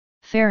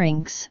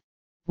Pharynx,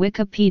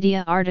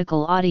 Wikipedia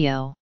article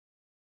audio.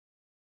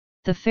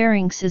 The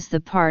pharynx is the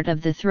part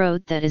of the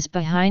throat that is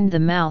behind the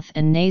mouth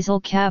and nasal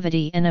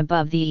cavity and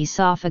above the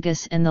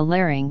esophagus and the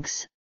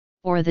larynx,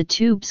 or the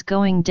tubes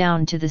going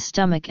down to the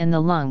stomach and the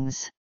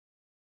lungs.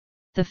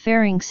 The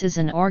pharynx is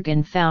an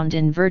organ found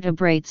in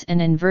vertebrates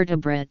and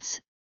invertebrates,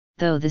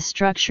 though the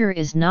structure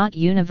is not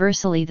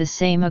universally the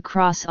same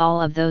across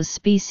all of those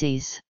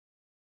species.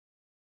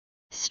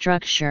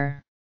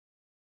 Structure.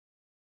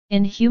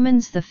 In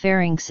humans, the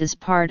pharynx is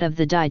part of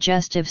the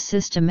digestive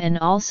system and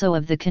also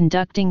of the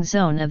conducting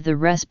zone of the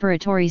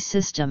respiratory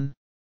system.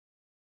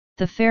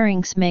 The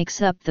pharynx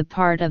makes up the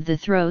part of the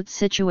throat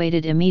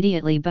situated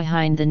immediately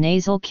behind the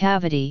nasal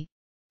cavity,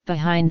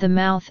 behind the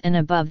mouth and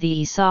above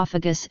the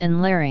esophagus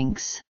and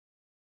larynx.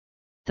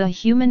 The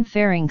human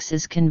pharynx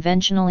is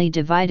conventionally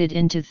divided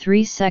into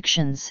three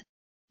sections: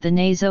 the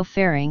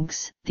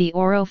nasopharynx, the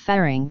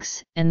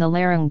oropharynx, and the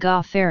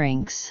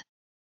laryngopharynx.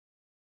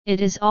 It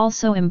is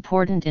also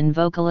important in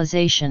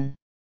vocalization.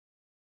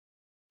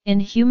 In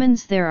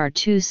humans, there are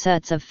two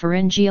sets of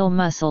pharyngeal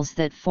muscles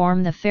that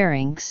form the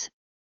pharynx,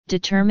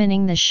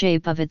 determining the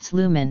shape of its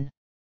lumen.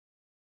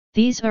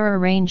 These are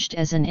arranged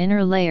as an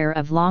inner layer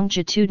of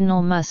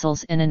longitudinal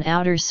muscles and an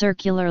outer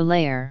circular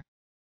layer.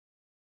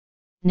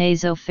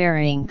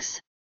 Nasopharynx.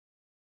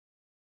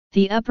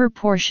 The upper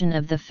portion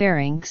of the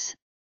pharynx,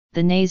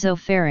 the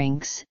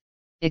nasopharynx,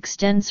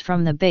 extends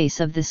from the base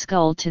of the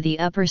skull to the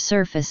upper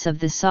surface of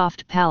the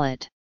soft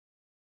palate.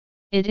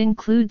 It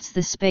includes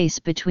the space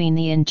between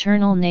the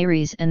internal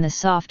nares and the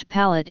soft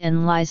palate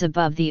and lies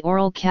above the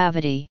oral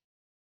cavity.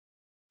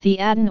 The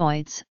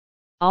adenoids,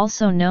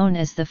 also known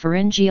as the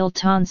pharyngeal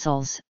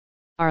tonsils,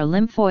 are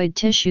lymphoid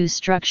tissue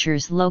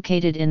structures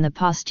located in the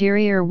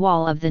posterior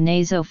wall of the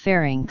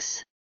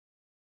nasopharynx.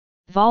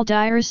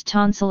 Waldeyer's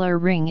tonsillar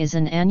ring is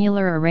an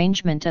annular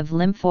arrangement of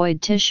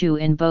lymphoid tissue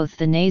in both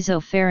the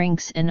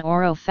nasopharynx and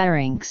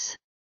oropharynx.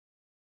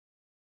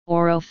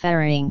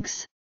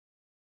 Oropharynx.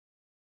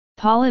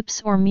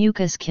 Polyps or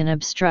mucus can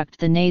obstruct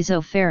the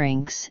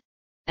nasopharynx,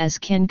 as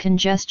can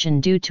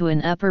congestion due to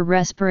an upper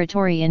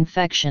respiratory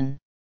infection.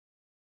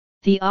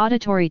 The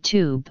auditory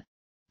tube,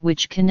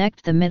 which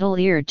connect the middle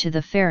ear to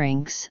the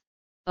pharynx,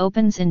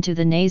 opens into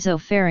the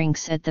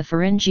nasopharynx at the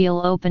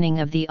pharyngeal opening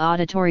of the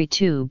auditory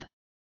tube.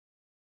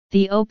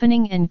 The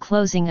opening and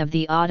closing of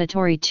the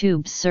auditory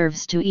tube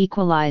serves to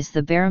equalize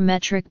the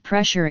barometric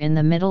pressure in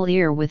the middle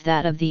ear with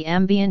that of the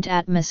ambient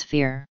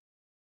atmosphere.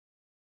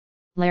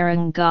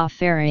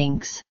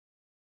 Laryngopharynx.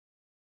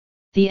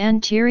 The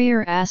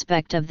anterior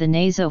aspect of the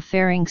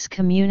nasopharynx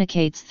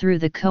communicates through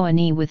the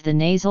choanae with the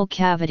nasal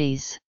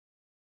cavities.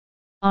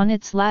 On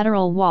its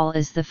lateral wall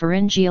is the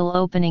pharyngeal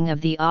opening of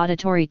the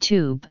auditory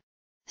tube,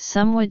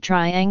 somewhat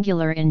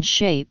triangular in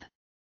shape,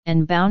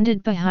 and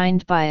bounded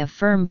behind by a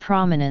firm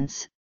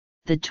prominence,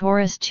 the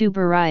torus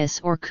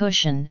tubarius or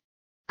cushion,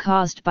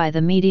 caused by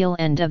the medial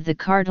end of the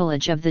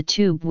cartilage of the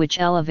tube which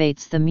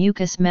elevates the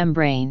mucous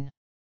membrane.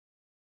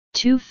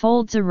 Two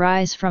folds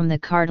arise from the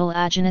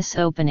cartilaginous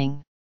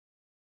opening.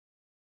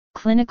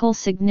 Clinical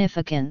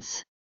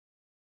significance.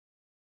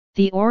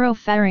 The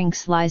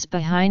oropharynx lies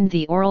behind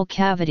the oral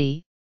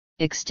cavity,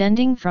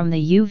 extending from the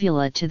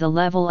uvula to the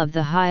level of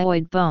the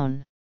hyoid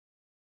bone.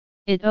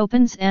 It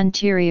opens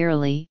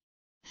anteriorly,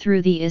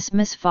 through the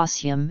isthmus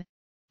faucium,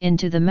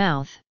 into the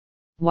mouth,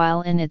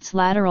 while in its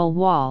lateral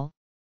wall,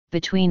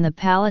 between the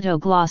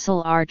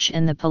palatoglossal arch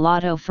and the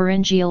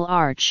palatopharyngeal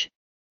arch,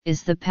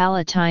 is the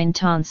palatine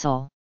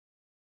tonsil.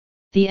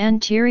 The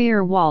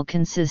anterior wall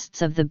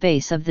consists of the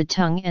base of the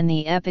tongue and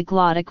the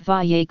epiglottic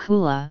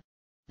vallecula.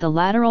 The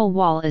lateral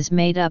wall is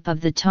made up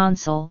of the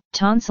tonsil,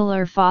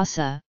 tonsillar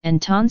fossa,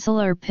 and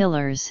tonsillar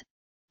pillars.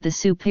 The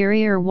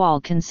superior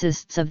wall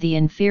consists of the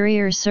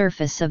inferior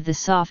surface of the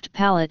soft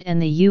palate and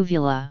the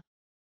uvula.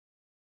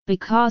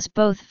 Because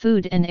both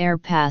food and air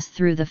pass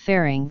through the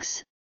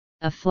pharynx,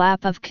 a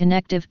flap of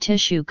connective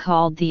tissue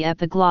called the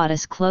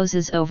epiglottis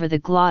closes over the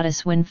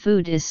glottis when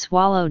food is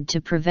swallowed to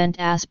prevent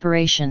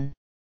aspiration.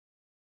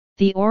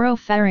 The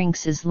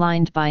oropharynx is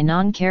lined by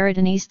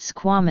non-keratinized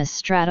squamous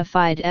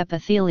stratified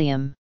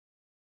epithelium.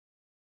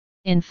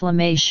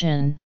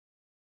 Inflammation.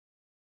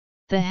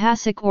 The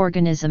Hassic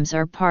organisms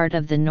are part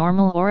of the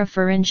normal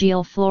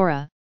oropharyngeal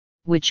flora,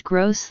 which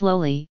grow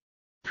slowly,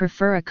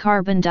 prefer a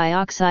carbon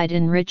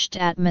dioxide-enriched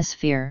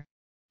atmosphere,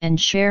 and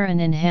share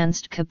an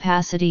enhanced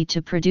capacity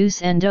to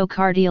produce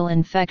endocardial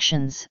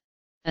infections,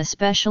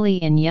 especially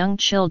in young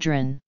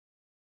children.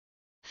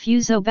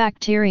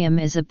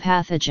 Fusobacterium is a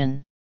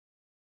pathogen.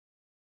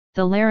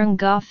 The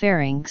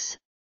laryngopharynx,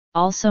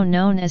 also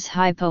known as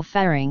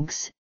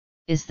hypopharynx,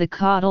 is the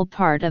caudal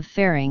part of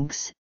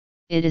pharynx.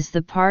 It is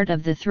the part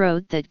of the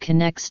throat that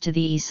connects to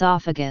the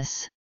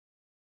esophagus.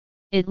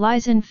 It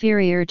lies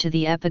inferior to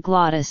the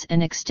epiglottis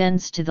and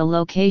extends to the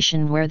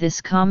location where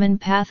this common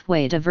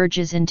pathway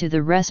diverges into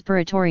the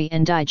respiratory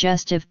and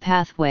digestive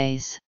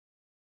pathways.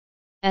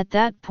 At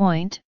that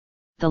point,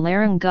 the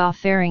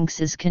laryngopharynx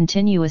is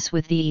continuous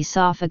with the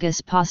esophagus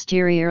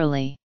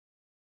posteriorly.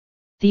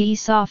 The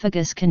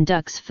esophagus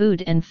conducts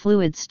food and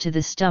fluids to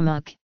the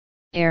stomach,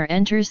 air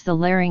enters the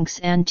larynx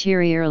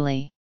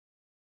anteriorly.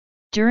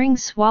 During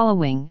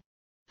swallowing,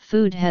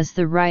 food has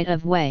the right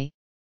of way,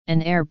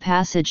 and air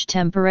passage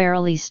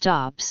temporarily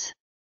stops.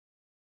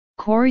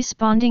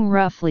 Corresponding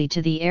roughly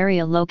to the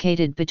area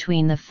located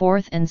between the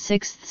 4th and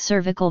 6th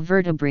cervical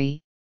vertebrae,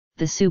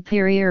 the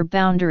superior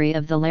boundary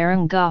of the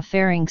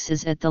laryngopharynx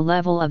is at the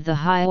level of the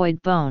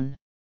hyoid bone.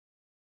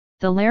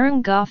 The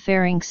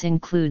laryngopharynx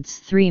includes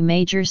 3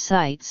 major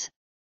sites: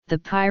 the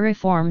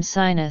pyriform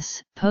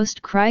sinus,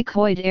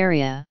 postcricoid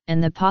area,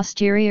 and the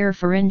posterior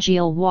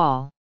pharyngeal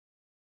wall.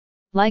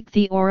 Like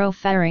the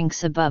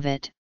oropharynx above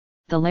it,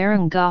 the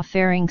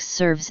laryngopharynx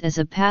serves as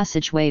a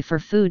passageway for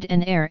food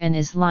and air and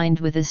is lined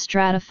with a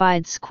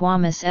stratified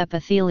squamous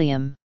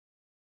epithelium.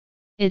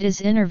 It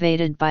is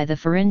innervated by the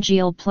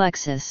pharyngeal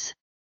plexus.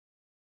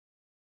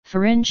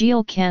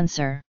 Pharyngeal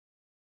cancer.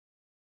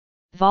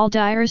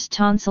 Waldeyer's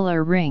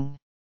tonsillar ring.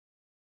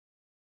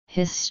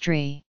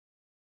 History.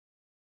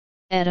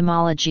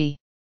 Etymology.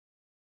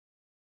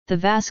 The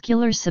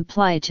vascular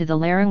supply to the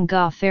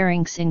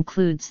laryngopharynx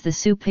includes the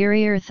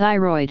superior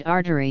thyroid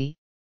artery,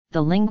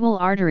 the lingual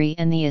artery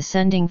and the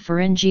ascending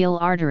pharyngeal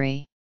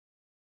artery.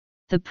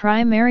 The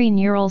primary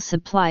neural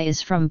supply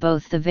is from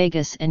both the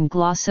vagus and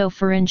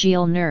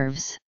glossopharyngeal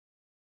nerves.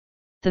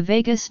 The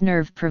vagus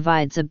nerve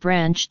provides a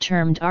branch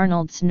termed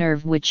Arnold's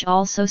nerve which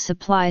also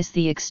supplies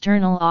the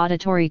external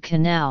auditory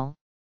canal,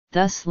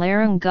 thus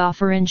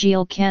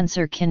laryngopharyngeal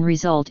cancer can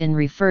result in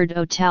referred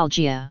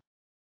otalgia.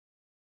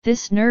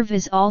 This nerve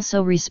is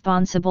also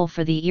responsible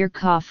for the ear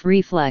cough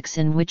reflex,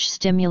 in which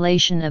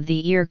stimulation of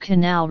the ear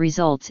canal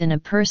results in a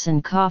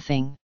person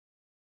coughing.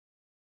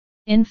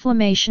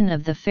 Inflammation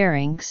of the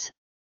pharynx,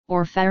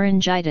 or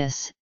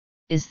pharyngitis,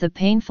 is the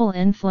painful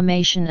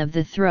inflammation of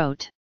the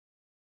throat.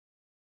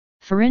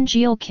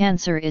 Pharyngeal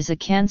cancer is a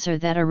cancer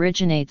that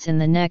originates in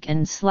the neck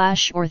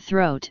and/or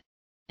throat,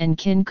 and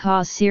can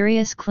cause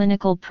serious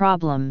clinical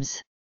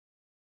problems.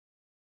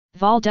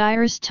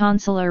 Waldeyer's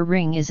tonsillar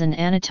ring is an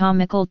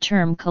anatomical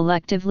term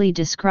collectively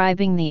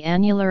describing the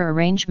annular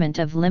arrangement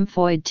of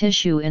lymphoid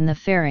tissue in the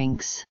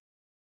pharynx.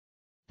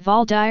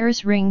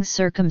 Waldeyer's ring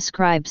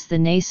circumscribes the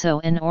naso-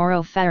 and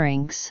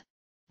oropharynx,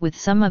 with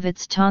some of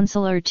its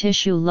tonsillar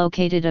tissue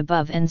located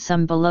above and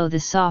some below the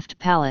soft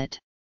palate.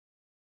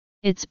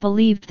 It's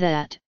believed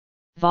that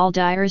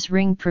Waldeyer's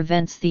ring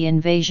prevents the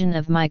invasion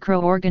of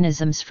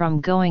microorganisms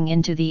from going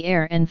into the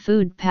air and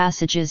food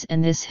passages,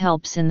 and this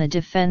helps in the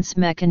defense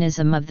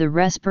mechanism of the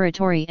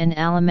respiratory and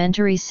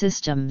alimentary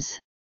systems.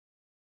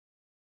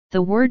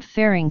 The word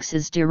pharynx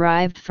is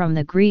derived from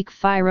the Greek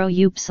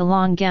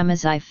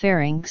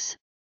pharyngamizi,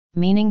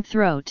 meaning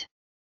throat.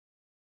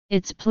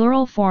 Its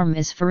plural form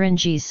is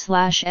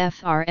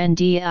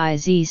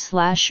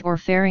pharynges/frndiz/ or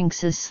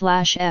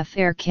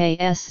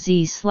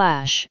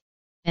pharynxes/frksz/,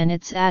 and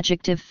its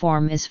adjective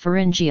form is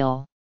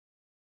pharyngeal.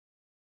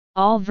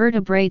 All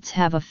vertebrates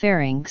have a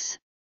pharynx,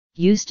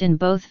 used in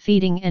both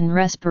feeding and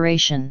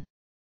respiration.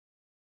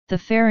 The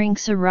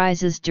pharynx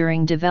arises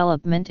during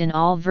development in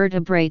all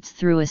vertebrates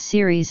through a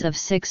series of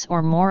 6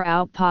 or more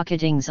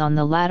outpocketings on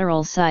the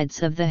lateral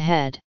sides of the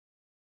head.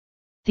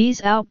 These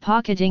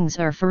outpocketings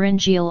are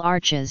pharyngeal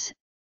arches,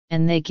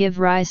 and they give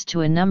rise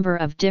to a number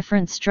of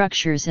different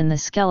structures in the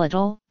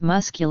skeletal,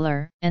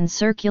 muscular, and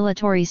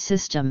circulatory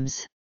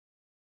systems.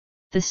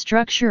 The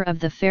structure of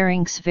the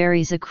pharynx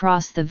varies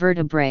across the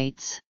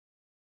vertebrates.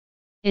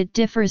 It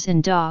differs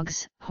in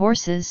dogs,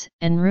 horses,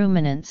 and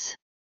ruminants.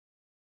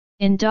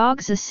 In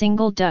dogs, a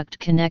single duct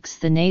connects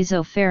the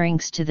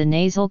nasopharynx to the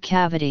nasal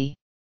cavity.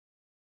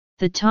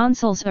 The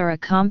tonsils are a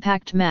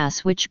compact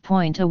mass which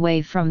point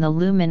away from the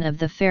lumen of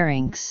the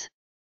pharynx.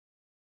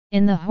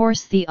 In the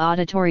horse, the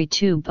auditory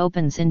tube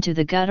opens into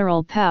the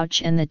guttural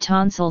pouch and the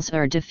tonsils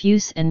are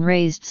diffuse and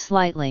raised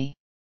slightly.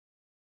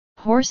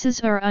 Horses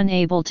are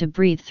unable to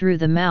breathe through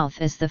the mouth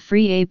as the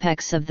free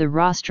apex of the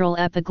rostral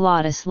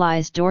epiglottis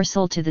lies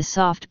dorsal to the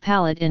soft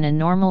palate in a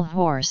normal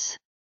horse.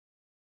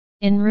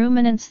 In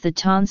ruminants, the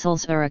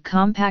tonsils are a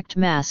compact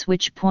mass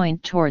which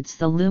point towards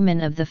the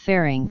lumen of the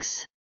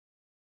pharynx.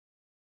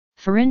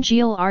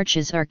 Pharyngeal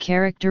arches are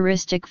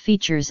characteristic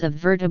features of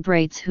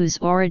vertebrates whose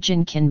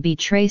origin can be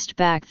traced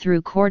back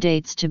through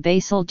chordates to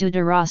basal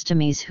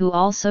deuterostomies, who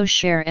also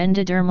share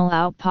endodermal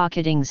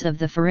outpocketings of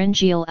the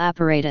pharyngeal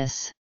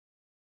apparatus.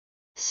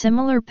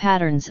 Similar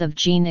patterns of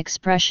gene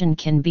expression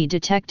can be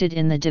detected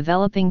in the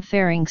developing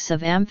pharynx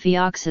of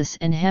Amphioxus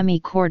and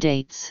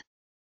hemichordates.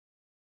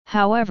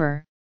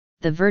 However,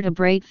 the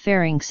vertebrate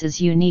pharynx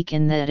is unique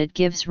in that it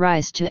gives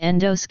rise to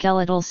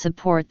endoskeletal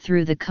support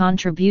through the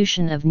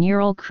contribution of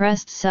neural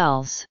crest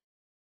cells.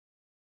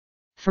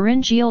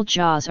 Pharyngeal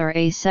jaws are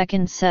a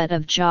second set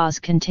of jaws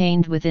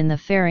contained within the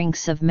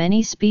pharynx of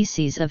many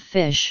species of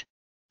fish,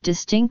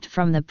 distinct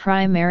from the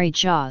primary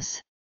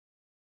jaws.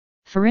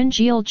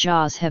 Pharyngeal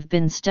jaws have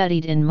been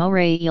studied in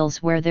moray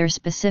eels where their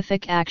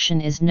specific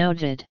action is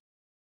noted.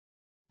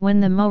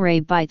 When the moray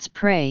bites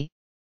prey,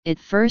 it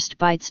first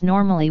bites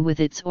normally with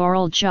its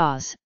oral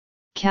jaws,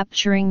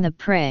 capturing the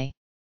prey.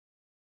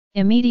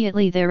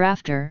 Immediately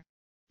thereafter,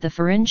 the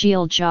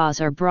pharyngeal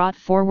jaws are brought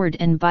forward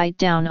and bite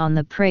down on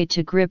the prey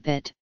to grip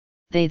it,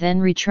 they then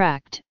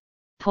retract,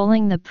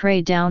 pulling the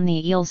prey down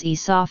the eel's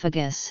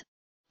esophagus,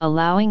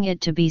 allowing it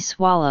to be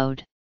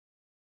swallowed.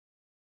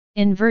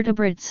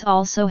 Invertebrates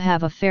also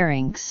have a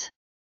pharynx.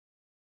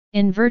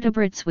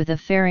 Invertebrates with a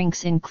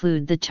pharynx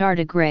include the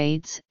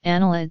tardigrades,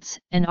 annelids,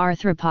 and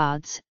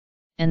arthropods,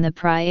 and the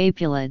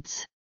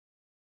priapulids.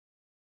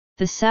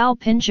 The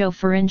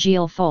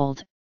salpingopharyngeal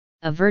fold,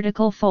 a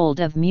vertical fold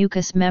of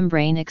mucous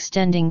membrane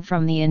extending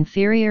from the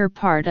inferior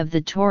part of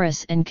the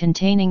torus and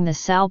containing the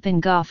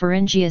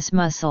salpingopharyngeus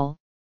muscle,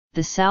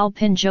 the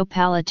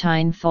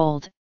salpingopalatine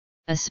fold,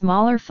 a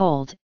smaller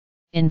fold,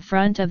 in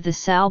front of the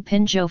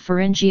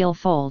salpingopharyngeal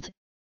fold,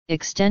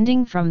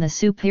 extending from the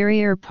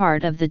superior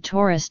part of the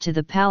torus to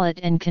the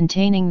palate and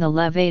containing the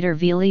levator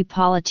veli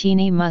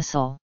palatini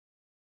muscle.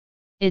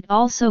 It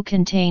also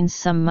contains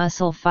some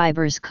muscle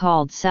fibers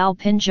called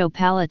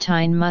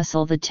salpingopalatine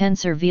muscle. The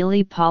tensor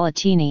veli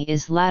palatini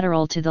is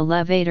lateral to the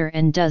levator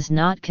and does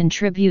not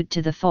contribute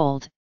to the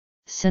fold,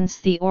 since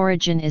the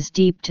origin is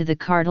deep to the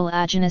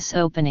cartilaginous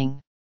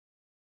opening.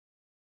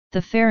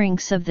 The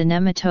pharynx of the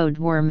nematode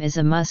worm is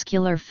a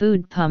muscular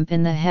food pump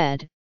in the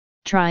head,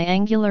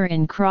 triangular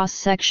in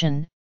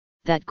cross-section,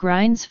 that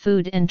grinds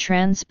food and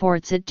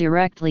transports it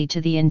directly to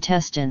the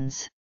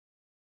intestines.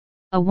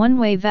 A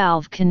one-way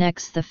valve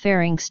connects the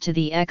pharynx to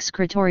the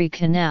excretory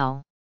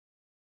canal.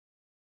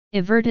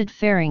 Everted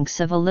pharynx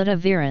of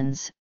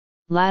Elitavirans,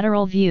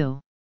 lateral view.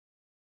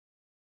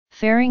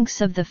 Pharynx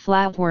of the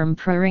flatworm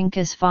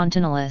Pharynx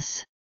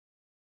fontinalis.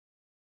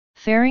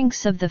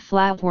 Pharynx of the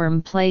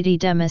flatworm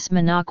Platydemus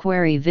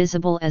monoquaire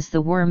visible as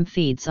the worm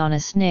feeds on a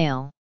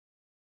snail.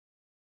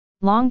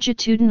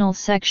 Longitudinal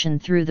section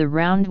through the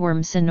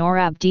roundworm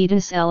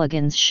Sinorhabditis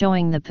elegans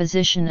showing the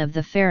position of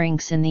the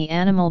pharynx in the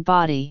animal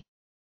body.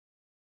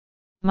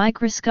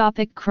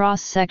 Microscopic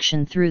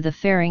cross-section through the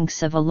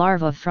pharynx of a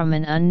larva from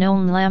an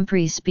unknown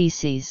lamprey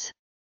species.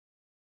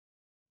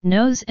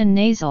 Nose and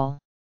nasal.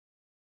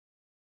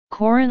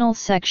 Coronal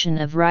section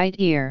of right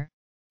ear,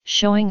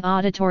 showing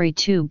auditory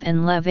tube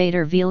and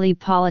levator veli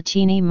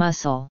palatini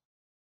muscle.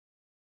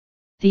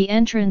 The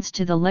entrance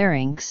to the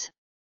larynx,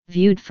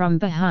 viewed from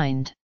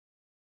behind.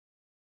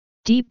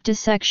 Deep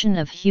dissection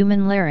of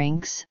human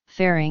larynx,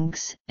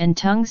 pharynx, and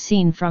tongue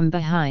seen from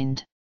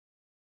behind.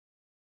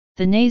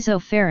 The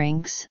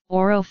nasopharynx,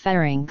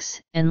 oropharynx,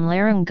 and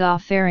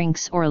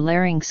laryngopharynx or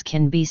larynx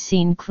can be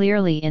seen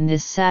clearly in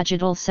this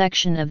sagittal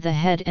section of the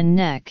head and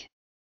neck.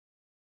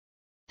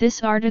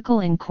 This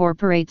article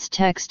incorporates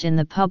text in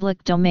the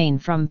public domain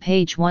from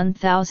page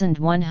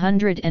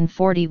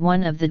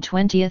 1141 of the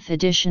 20th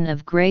edition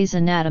of Gray's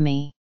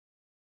Anatomy.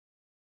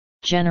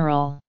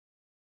 General.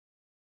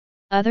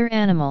 Other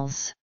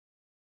animals.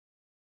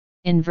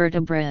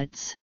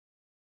 Invertebrates.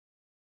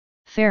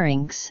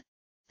 Pharynx,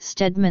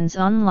 Stedman's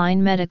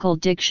Online Medical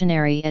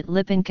Dictionary at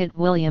Lippincott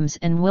Williams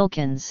and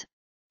Wilkins,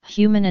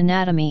 Human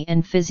Anatomy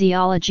and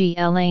Physiology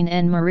Elaine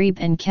N. Marib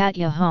and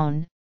Katja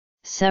Hone,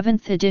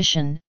 7th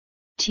edition,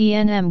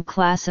 TNM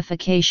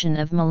Classification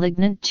of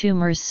Malignant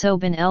Tumors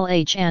Sobin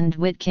LH and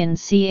Witkin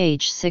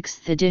CH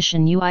 6th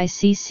edition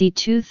UICC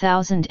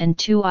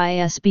 2002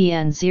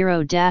 ISBN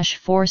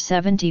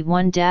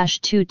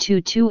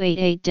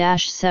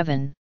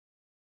 0-471-22288-7